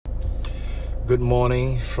Good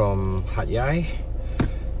morning from Hat Yai.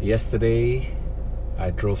 Yesterday,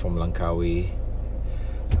 I drove from Langkawi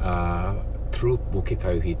through Bukit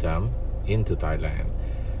Kayu Hitam into Thailand,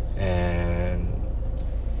 and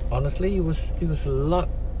honestly, it was a lot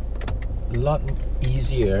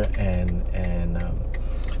easier and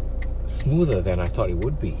smoother than I thought it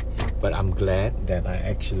would be. But I'm glad that I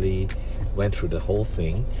actually went through the whole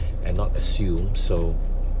thing and not assume. So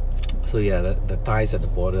yeah, the Thais at the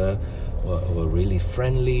border were really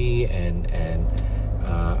friendly, and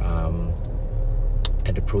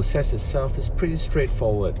the process itself is pretty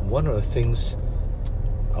straightforward. One of the things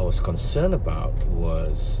I was concerned about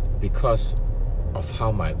was because of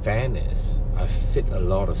how my van is. I fit a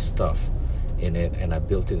lot of stuff in it, and I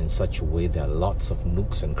built it in such a way there are lots of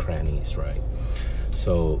nooks and crannies, right?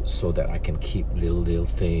 So that I can keep little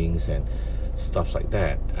things and stuff like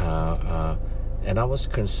that. And I was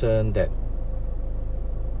concerned that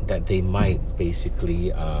they might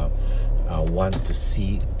basically want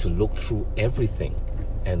to look through everything,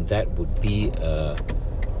 and that would be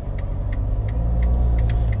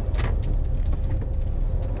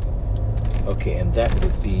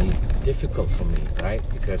difficult for me, right?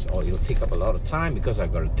 Because it'll take up a lot of time, because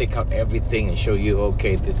I've got to take out everything and show you,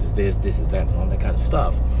 okay, this is this is that, and all that kind of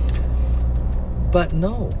stuff. But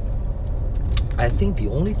no, I think the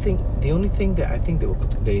only thing that I think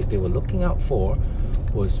they were looking out for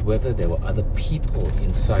was whether there were other people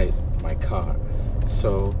inside my car.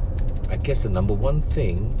 So I guess the number one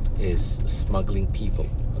thing is smuggling people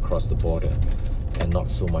across the border, and not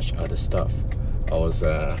so much other stuff. I was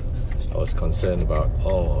concerned about,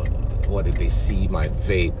 what if they see my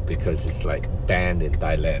vape, because it's like banned in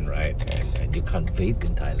Thailand, right? And you can't vape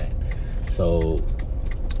in Thailand. So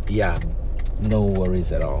yeah, no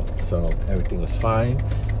worries at all. So everything was fine.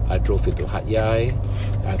 I drove into Hat Yai.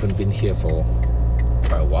 I haven't been here for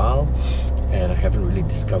quite a while, and I haven't really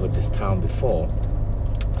discovered this town before.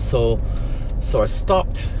 So I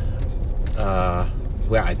stopped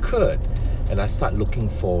where I could, and I started looking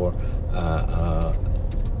for a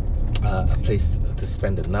place to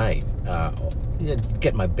spend the night,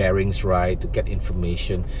 get my bearings right, to get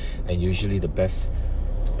information. And usually the best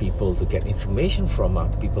people to get information from are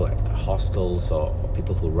people at hostels, or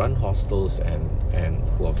people who run hostels, and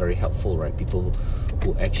who are very helpful, right? People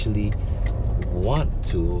who actually want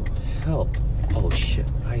to help. Oh shit,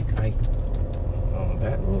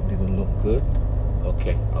 that road didn't look good.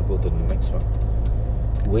 Okay, I'll go to the next one.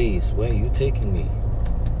 Waze, where are you taking me?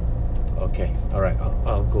 Okay, all right,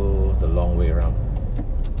 I'll go the long way around.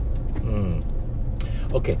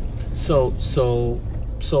 Okay, so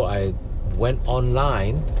I went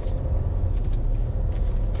online,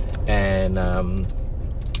 and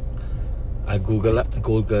I Google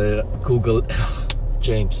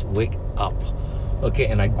James, wake up. Okay,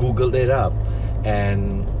 and I Googled it up,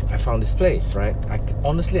 and I found this place, right?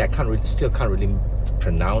 Honestly, I still can't really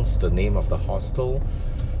pronounce the name of the hostel,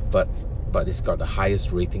 but it's got the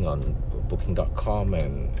highest rating on booking.com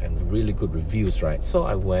and really good reviews, right? So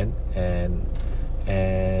I went and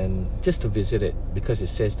just to visit it, because it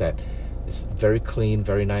says that it's very clean,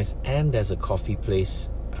 very nice, and there's a coffee place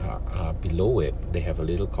below it. They have a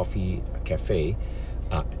little coffee cafe,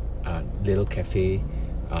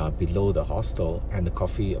 below the hostel, and the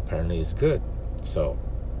coffee apparently is good. So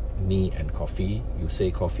me and coffee, you say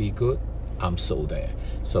coffee good, I'm so there.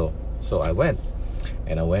 So I went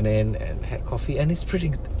in and had coffee, and it's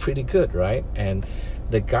pretty good, right? And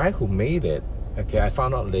the guy who made it, okay, I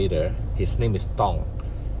found out later, his name is Tong.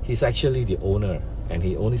 He's actually the owner, and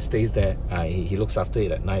he only stays there. He looks after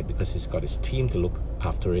it at night, because he's got his team to look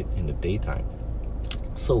after it in the daytime.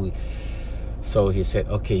 So he said,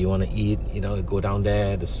 okay, you want to eat, go down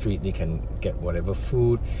there, the street, you can get whatever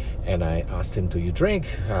food. And I asked him, do you drink?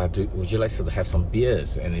 Would you like to have some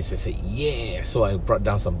beers? And he said, yeah. So I brought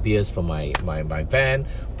down some beers from my van,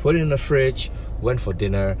 put it in the fridge, went for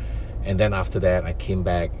dinner. And then after that, I came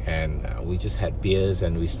back, and we just had beers,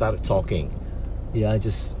 and we started talking. Yeah,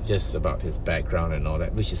 just about his background and all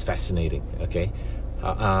that, which is fascinating, okay?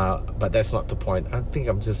 But that's not the point. I think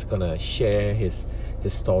I'm just gonna share his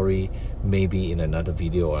story maybe in another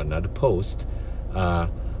video or another post.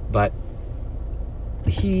 But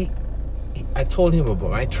I told him about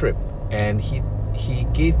my trip, and he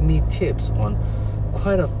gave me tips on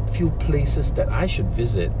quite a few places that I should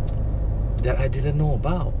visit that I didn't know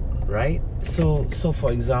about, right? So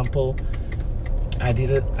for example, I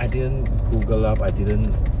didn't Google up, I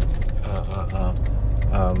didn't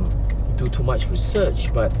do too much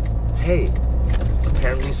research, but hey,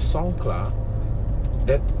 apparently Songkhla,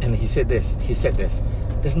 and he said this,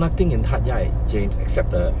 there's nothing in Hat Yai, James,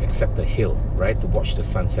 except the hill, right, to watch the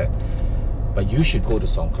sunset. But you should go to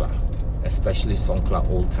Songkhla, especially Songkhla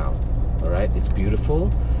Old Town. All right, it's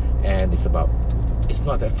beautiful, and it's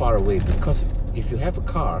not that far away, because if you have a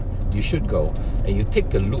car, you should go, and you take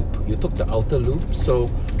the loop. You took the outer loop, so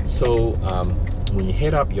when you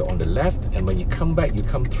head up, you're on the left, and when you come back, you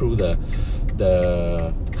come through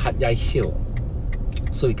the Hat Yai hill,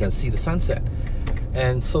 so you can see the sunset.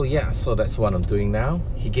 And so yeah, so that's what I'm doing now.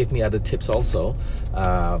 He gave me other tips also,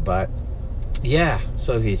 but yeah,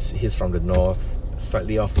 so he's from the north,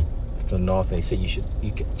 slightly off to the north, and he said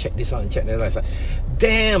you can check this out and check that out. I said,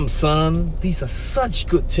 damn son, these are such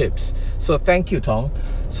good tips. So thank you, Tong.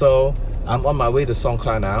 So I'm on my way to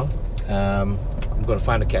Songkhla now. I'm gonna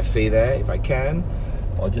find a cafe there if I can,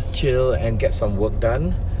 or just chill and get some work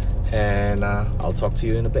done, and I'll talk to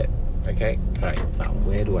you in a bit. Okay, all right, now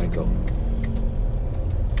where do I go?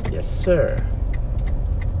 Yes sir,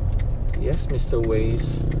 yes Mr.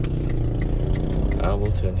 Waze, I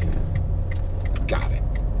will turn here.